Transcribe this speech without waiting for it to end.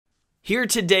Hear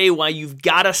today why you've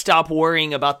got to stop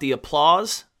worrying about the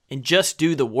applause and just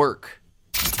do the work.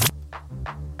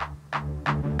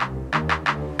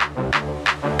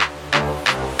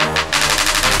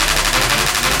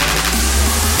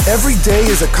 Every day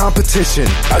is a competition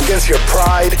against your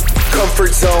pride,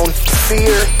 comfort zone,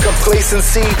 fear,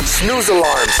 complacency, snooze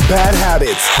alarms, bad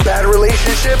habits, bad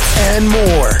relationships, and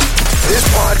more. This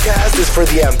podcast is for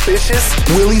the ambitious,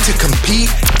 willing to compete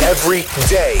every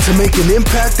day to make an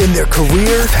impact in their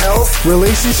career, health,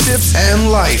 relationships,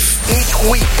 and life. Each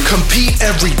week, Compete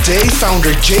Every Day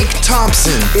founder Jake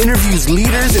Thompson interviews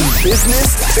leaders in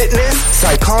business, fitness,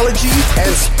 psychology,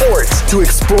 and sports to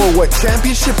explore what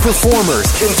championship performers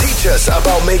can teach us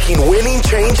about making winning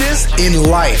changes in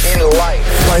life.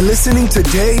 By listening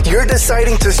today, you're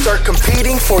deciding to start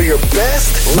competing for your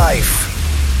best life.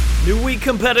 New week,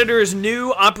 competitors,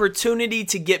 new opportunity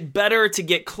to get better, to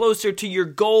get closer to your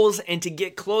goals, and to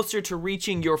get closer to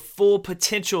reaching your full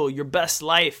potential, your best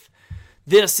life.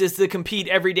 This is the Compete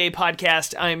Everyday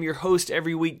podcast. I am your host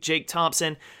every week, Jake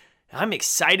Thompson. I'm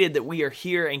excited that we are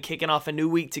here and kicking off a new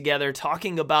week together,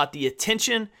 talking about the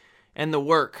attention and the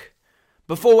work.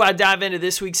 Before I dive into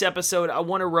this week's episode, I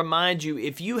want to remind you,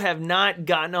 if you have not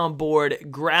gotten on board,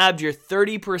 grabbed your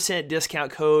 30%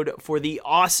 discount code for the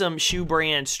awesome shoe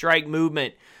brand Strike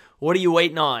Movement. What are you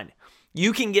waiting on?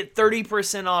 You can get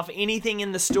 30% off anything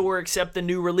in the store except the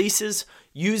new releases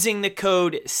using the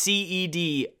code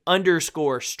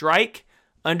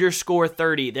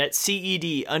CED_strike_30. That's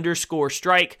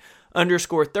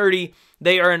CED_strike_30.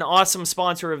 They are an awesome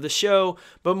sponsor of the show,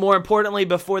 but more importantly,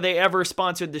 before they ever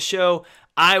sponsored the show,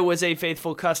 I was a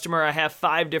faithful customer. I have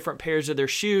 5 different pairs of their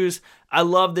shoes. I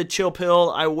love the Chill Pill.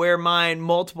 I wear mine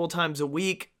multiple times a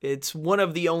week. It's one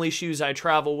of the only shoes I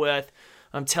travel with.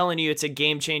 I'm telling you, it's a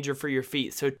game changer for your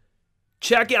feet. So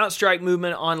check out Strike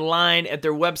Movement online at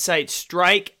their website,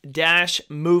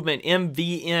 strike-movement,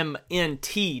 MVMNT.com.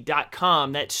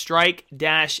 That's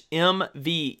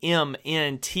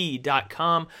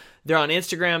strike-MVMNT.com. They're on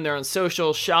Instagram, they're on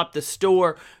social, shop the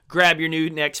store, grab your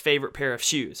new next favorite pair of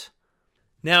shoes.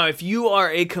 Now, if you are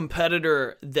a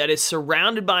competitor that is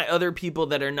surrounded by other people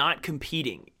that are not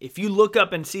competing, if you look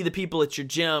up and see the people at your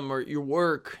gym or your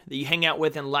work that you hang out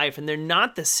with in life, and they're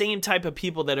not the same type of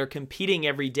people that are competing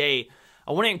every day,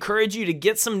 I want to encourage you to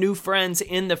get some new friends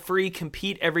in the free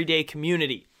Compete Everyday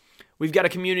community. We've got a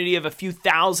community of a few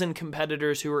thousand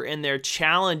competitors who are in there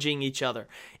challenging each other,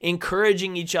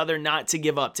 encouraging each other not to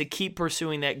give up, to keep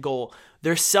pursuing that goal.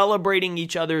 They're celebrating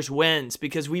each other's wins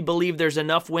because we believe there's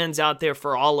enough wins out there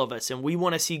for all of us, and we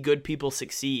want to see good people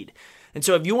succeed. And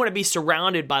so if you want to be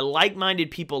surrounded by like-minded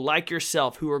people like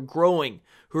yourself who are growing,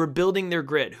 who are building their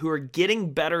grit, who are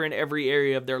getting better in every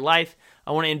area of their life,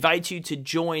 I want to invite you to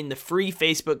join the free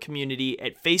Facebook community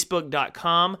at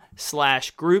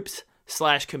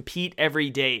facebook.com/groups/compete every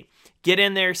day. Get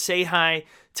in there, say hi,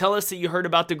 tell us that you heard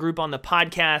about the group on the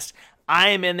podcast. I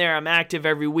am in there, I'm active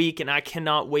every week, and I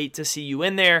cannot wait to see you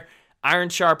in there. Iron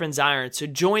sharpens iron. So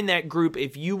join that group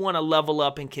if you want to level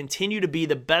up and continue to be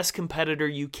the best competitor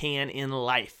you can in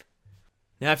life.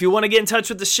 Now, if you want to get in touch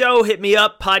with the show, hit me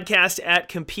up,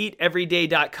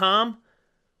 podcast@competeeveryday.com.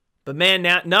 But man,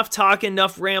 now, enough talking,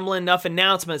 enough rambling, enough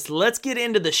announcements. Let's get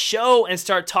into the show and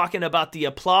start talking about the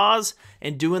applause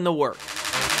and doing the work.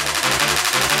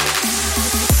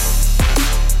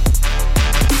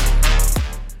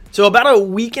 So about a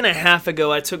week and a half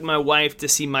ago, I took my wife to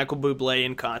see Michael Bublé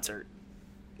in concert.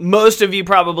 Most of you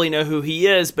probably know who he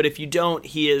is, but if you don't,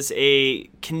 he is a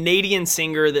Canadian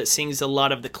singer that sings a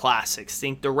lot of the classics.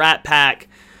 Think the Rat Pack,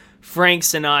 Frank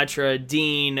Sinatra,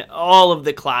 Dean, all of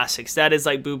the classics. That is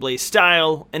like Bublé's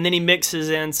style. And then he mixes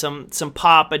in some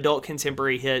pop, adult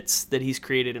contemporary hits that he's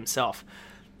created himself.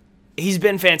 He's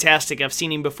been fantastic. I've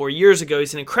seen him before years ago.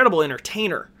 He's an incredible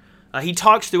entertainer. He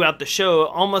talks throughout the show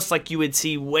almost like you would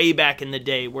see way back in the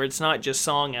day, where it's not just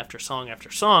song after song after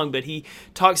song, but he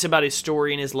talks about his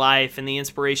story and his life and the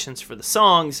inspirations for the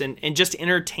songs and just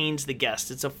entertains the guests.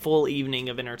 It's a full evening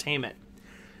of entertainment.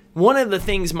 One of the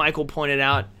things Michael pointed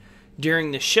out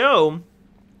during the show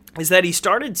is that he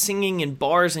started singing in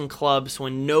bars and clubs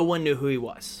when no one knew who he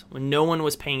was, when no one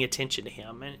was paying attention to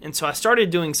him. And so I started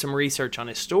doing some research on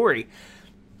his story.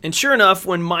 And sure enough,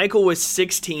 when Michael was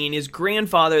 16, his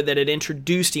grandfather that had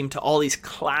introduced him to all these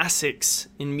classics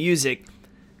in music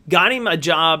got him a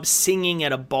job singing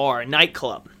at a bar, a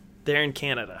nightclub there in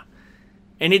Canada.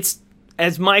 And it's,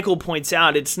 as Michael points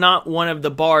out, it's not one of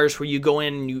the bars where you go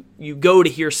in and you go to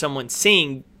hear someone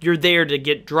sing. You're there to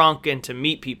get drunk and to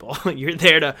meet people. You're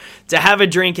there to have a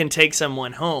drink and take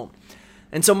someone home.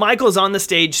 And so Michael's on the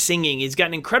stage singing. He's got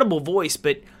an incredible voice,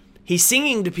 but He's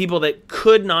singing to people that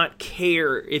could not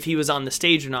care if he was on the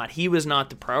stage or not. He was not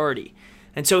the priority.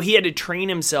 And so he had to train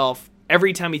himself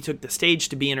every time he took the stage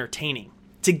to be entertaining,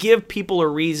 to give people a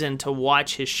reason to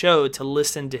watch his show, to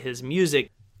listen to his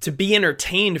music, to be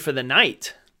entertained for the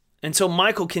night. And so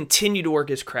Michael continued to work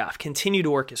his craft.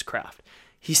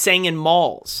 He sang in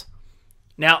malls.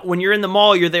 Now, when you're in the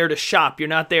mall, you're there to shop. You're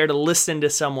not there to listen to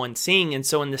someone sing. And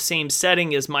so in the same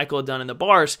setting as Michael had done in the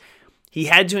bars, he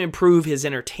had to improve his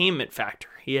entertainment factor.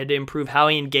 He had to improve how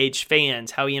he engaged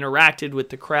fans, how he interacted with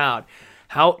the crowd,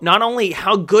 not only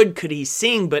how good could he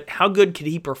sing, but how good could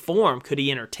he perform? Could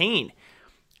he entertain?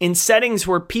 In settings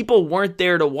where people weren't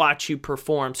there to watch you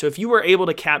perform. So if you were able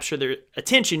to capture their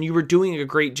attention, you were doing a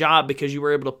great job because you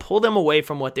were able to pull them away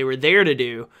from what they were there to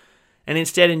do and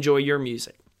instead enjoy your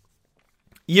music.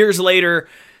 Years later,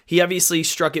 he obviously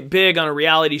struck it big on a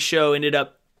reality show, ended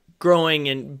up growing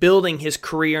and building his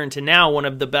career into now one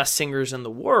of the best singers in the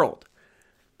world.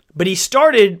 But he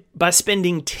started by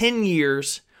spending 10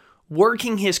 years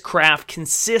working his craft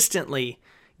consistently,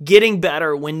 getting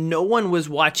better when no one was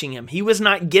watching him. He was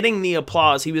not getting the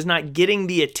applause. He was not getting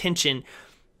the attention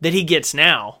that he gets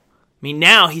now. I mean,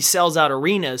 now he sells out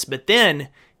arenas, but then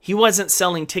he wasn't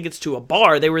selling tickets to a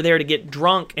bar. They were there to get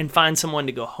drunk and find someone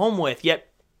to go home with. Yet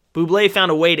Bublé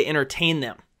found a way to entertain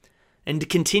them and to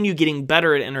continue getting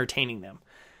better at entertaining them.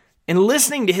 And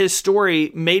listening to his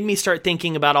story made me start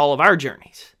thinking about all of our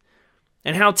journeys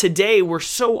and how today we're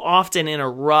so often in a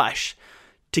rush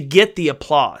to get the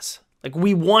applause. Like,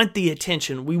 we want the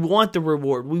attention, we want the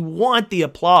reward, we want the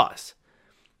applause.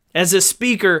 As a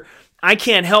speaker, I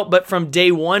can't help but from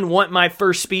day one want my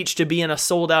first speech to be in a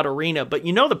sold-out arena. But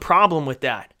you know the problem with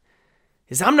that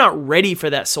is I'm not ready for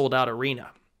that sold-out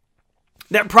arena.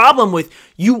 That problem with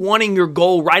you wanting your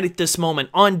goal right at this moment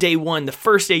on day one, the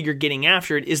first day you're getting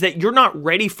after it, is that you're not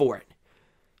ready for it.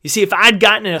 You see, if I'd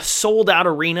gotten in a sold-out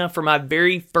arena for my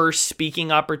very first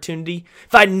speaking opportunity,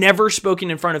 if I'd never spoken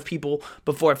in front of people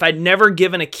before, if I'd never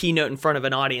given a keynote in front of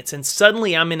an audience, and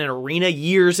suddenly I'm in an arena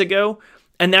years ago,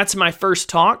 and that's my first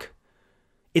talk,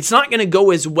 it's not going to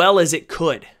go as well as it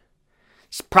could.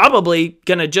 It's probably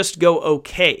going to just go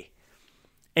okay.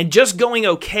 And just going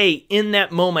okay in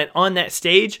that moment on that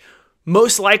stage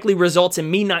most likely results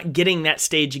in me not getting that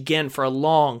stage again for a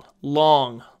long,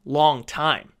 long, long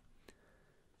time.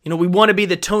 You know, we want to be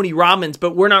the Tony Robbins,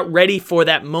 but we're not ready for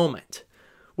that moment.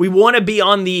 We want to be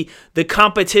on the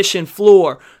competition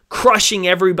floor, crushing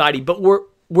everybody, but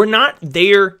we're not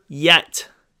there yet.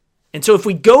 And so if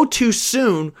we go too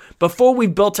soon, before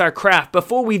we've built our craft,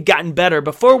 before we've gotten better,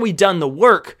 before we've done the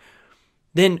work,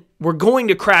 then we're going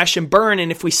to crash and burn.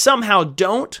 And if we somehow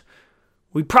don't,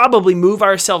 we probably move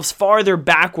ourselves farther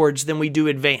backwards than we do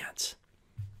advance.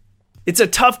 It's a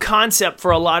tough concept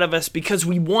for a lot of us because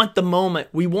we want the moment,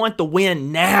 we want the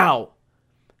win now,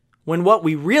 when what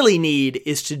we really need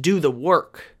is to do the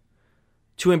work,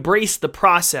 to embrace the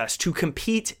process, to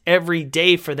compete every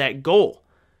day for that goal.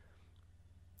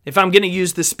 If I'm going to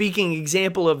use the speaking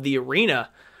example of the arena,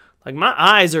 like, my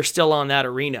eyes are still on that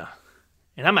arena.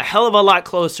 And I'm a hell of a lot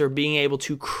closer being able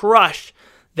to crush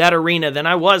that arena than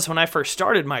I was when I first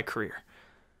started my career.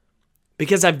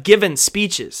 Because I've given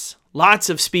speeches, lots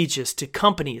of speeches to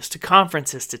companies, to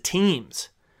conferences, to teams.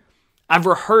 I've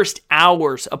rehearsed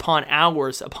hours upon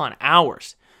hours upon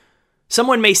hours.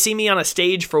 Someone may see me on a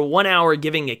stage for 1 hour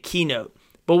giving a keynote,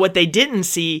 but what they didn't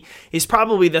see is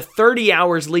probably the 30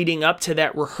 hours leading up to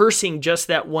that rehearsing just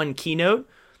that one keynote,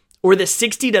 or the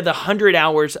 60 to the 100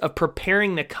 hours of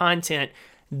preparing the content,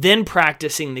 then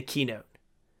practicing the keynote.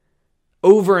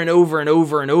 Over and over and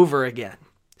over and over again.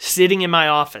 Sitting in my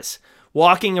office,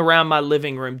 walking around my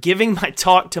living room, giving my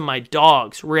talk to my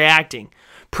dogs, reacting,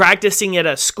 practicing at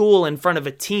a school in front of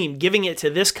a team, giving it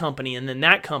to this company and then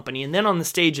that company, and then on the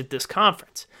stage at this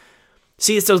conference.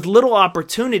 See, it's those little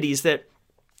opportunities that,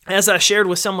 as I shared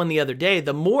with someone the other day,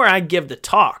 the more I give the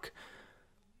talk,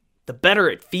 the better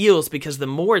it feels because the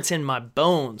more it's in my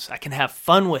bones. I can have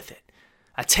fun with it.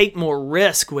 I take more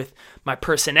risk with my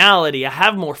personality. I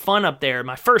have more fun up there.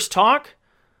 My first talk,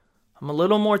 I'm a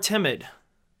little more timid.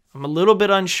 I'm a little bit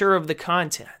unsure of the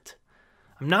content.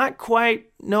 I'm not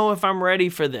quite know if I'm ready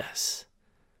for this.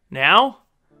 Now,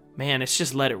 man, it's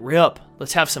just let it rip.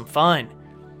 Let's have some fun.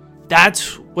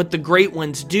 That's what the great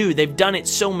ones do. They've done it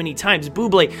so many times.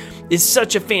 Bublé is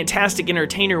such a fantastic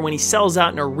entertainer when he sells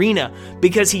out an arena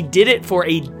because he did it for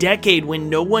a decade when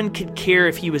no one could care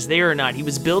if he was there or not. He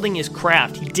was building his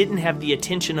craft. He didn't have the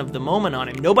attention of the moment on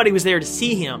him. Nobody was there to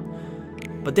see him.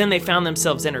 But then they found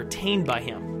themselves entertained by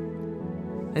him.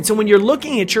 And so when you're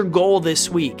looking at your goal this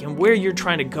week and where you're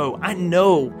trying to go, I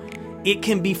know it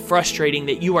can be frustrating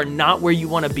that you are not where you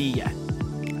want to be yet.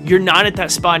 you're not at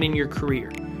that spot in your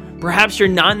career. Perhaps you're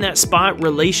not in that spot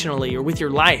relationally or with your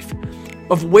life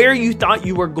of where you thought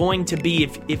you were going to be.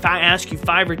 If I ask you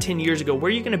 5 or 10 years ago,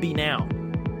 where are you going to be now?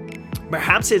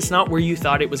 Perhaps it's not where you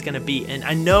thought it was going to be. And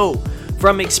I know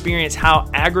from experience how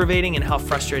aggravating and how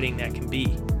frustrating that can be.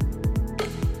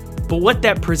 But what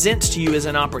that presents to you is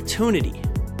an opportunity.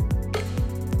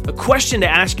 A question to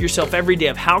ask yourself every day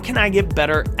of how can I get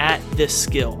better at this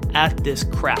skill, at this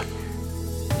craft?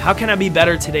 How can I be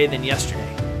better today than yesterday?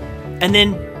 And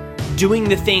then doing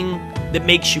the thing that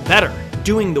makes you better,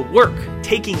 doing the work,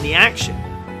 taking the action.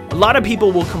 A lot of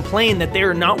people will complain that they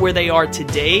are not where they are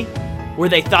today, where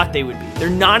they thought they would be. They're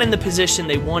not in the position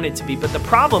they wanted to be. But the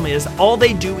problem is all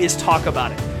they do is talk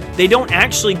about it. They don't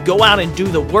actually go out and do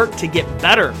the work to get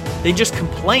better. They just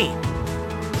complain.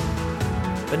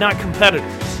 But not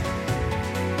competitors.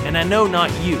 And I know not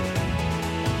you.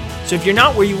 So if you're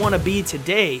not where you want to be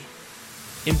today,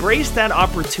 embrace that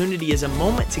opportunity as a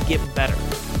moment to get better.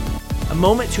 A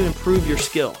moment to improve your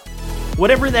skill.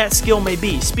 Whatever that skill may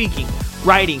be, speaking,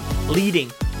 writing,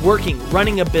 leading, working,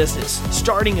 running a business,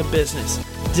 starting a business,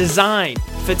 design,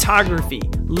 photography,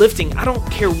 lifting. I don't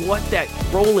care what that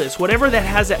role is, whatever that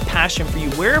has that passion for you,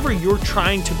 wherever you're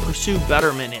trying to pursue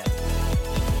betterment in.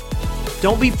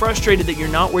 Don't be frustrated that you're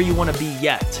not where you want to be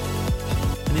yet.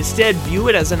 And instead, view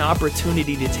it as an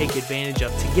opportunity to take advantage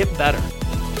of, to get better.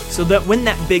 So that when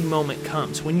that big moment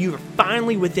comes, when you're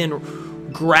finally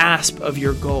within grasp of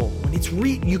your goal, when it's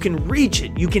you can reach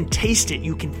it, you can taste it,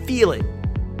 you can feel it,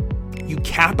 you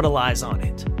capitalize on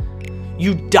it.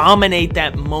 You dominate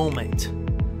that moment.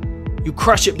 You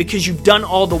crush it because you've done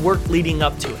all the work leading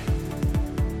up to it.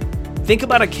 Think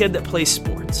about a kid that plays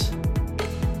sports.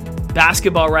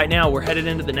 Basketball right now, we're headed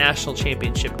into the national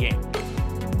championship game.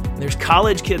 There's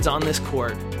college kids on this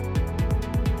court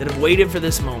that have waited for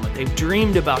this moment. They've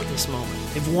dreamed about this moment.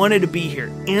 They've wanted to be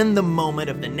here in the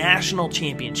moment of the national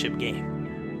championship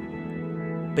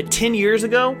game. But 10 years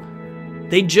ago,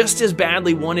 they just as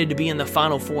badly wanted to be in the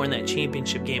Final Four in that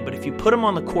championship game. But if you put them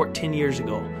on the court 10 years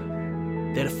ago,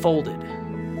 they'd have folded.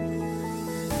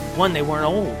 One, they weren't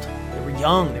old. They were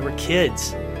young. They were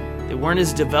kids. They weren't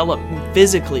as developed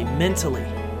physically, mentally.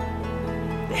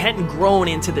 They hadn't grown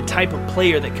into the type of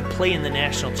player that could play in the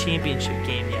national championship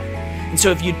game yet. And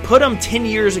so if you'd put them 10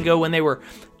 years ago when they were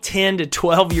 10 to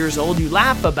 12 years old, you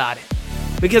laugh about it.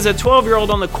 Because a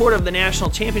 12-year-old on the court of the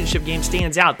national championship game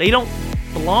stands out. They don't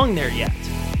belong there yet,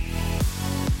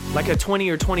 like a 20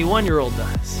 or 21-year-old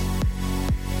does.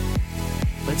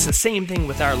 But it's the same thing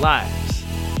with our lives.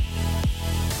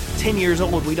 10 years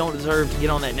old, we don't deserve to get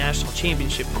on that national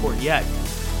championship court yet.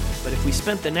 But if we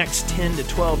spent the next 10 to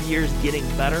 12 years getting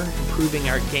better, improving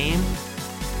our game,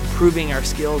 improving our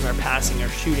skills, our passing, our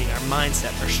shooting, our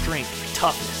mindset, our strength, our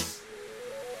toughness,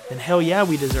 then hell yeah,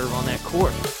 we deserve on that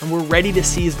court. And we're ready to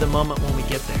seize the moment when we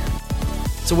get there.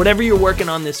 So whatever you're working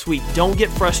on this week, don't get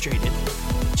frustrated.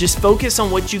 Just focus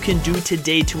on what you can do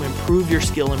today to improve your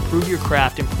skill, improve your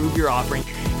craft, improve your offering.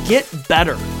 Get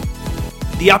better.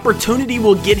 The opportunity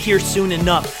will get here soon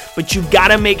enough, but you've got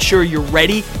to make sure you're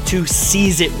ready to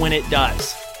seize it when it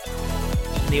does.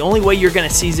 And the only way you're going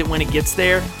to seize it when it gets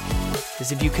there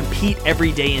is if you compete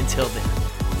every day until then.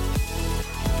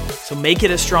 So make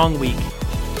it a strong week.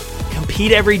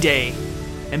 Compete every day.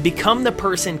 And become the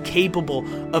person capable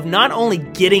of not only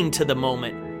getting to the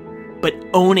moment, but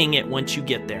owning it once you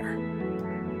get there.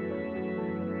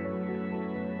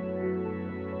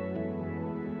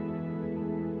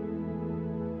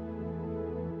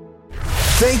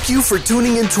 Thank you for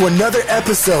tuning into another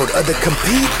episode of the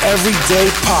Compete Everyday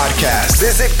Podcast.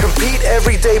 Visit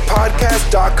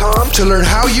CompeteEverydayPodcast.com to learn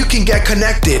how you can get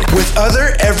connected with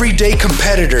other everyday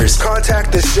competitors,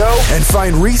 contact the show, and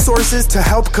find resources to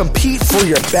help compete for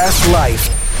your best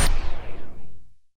life.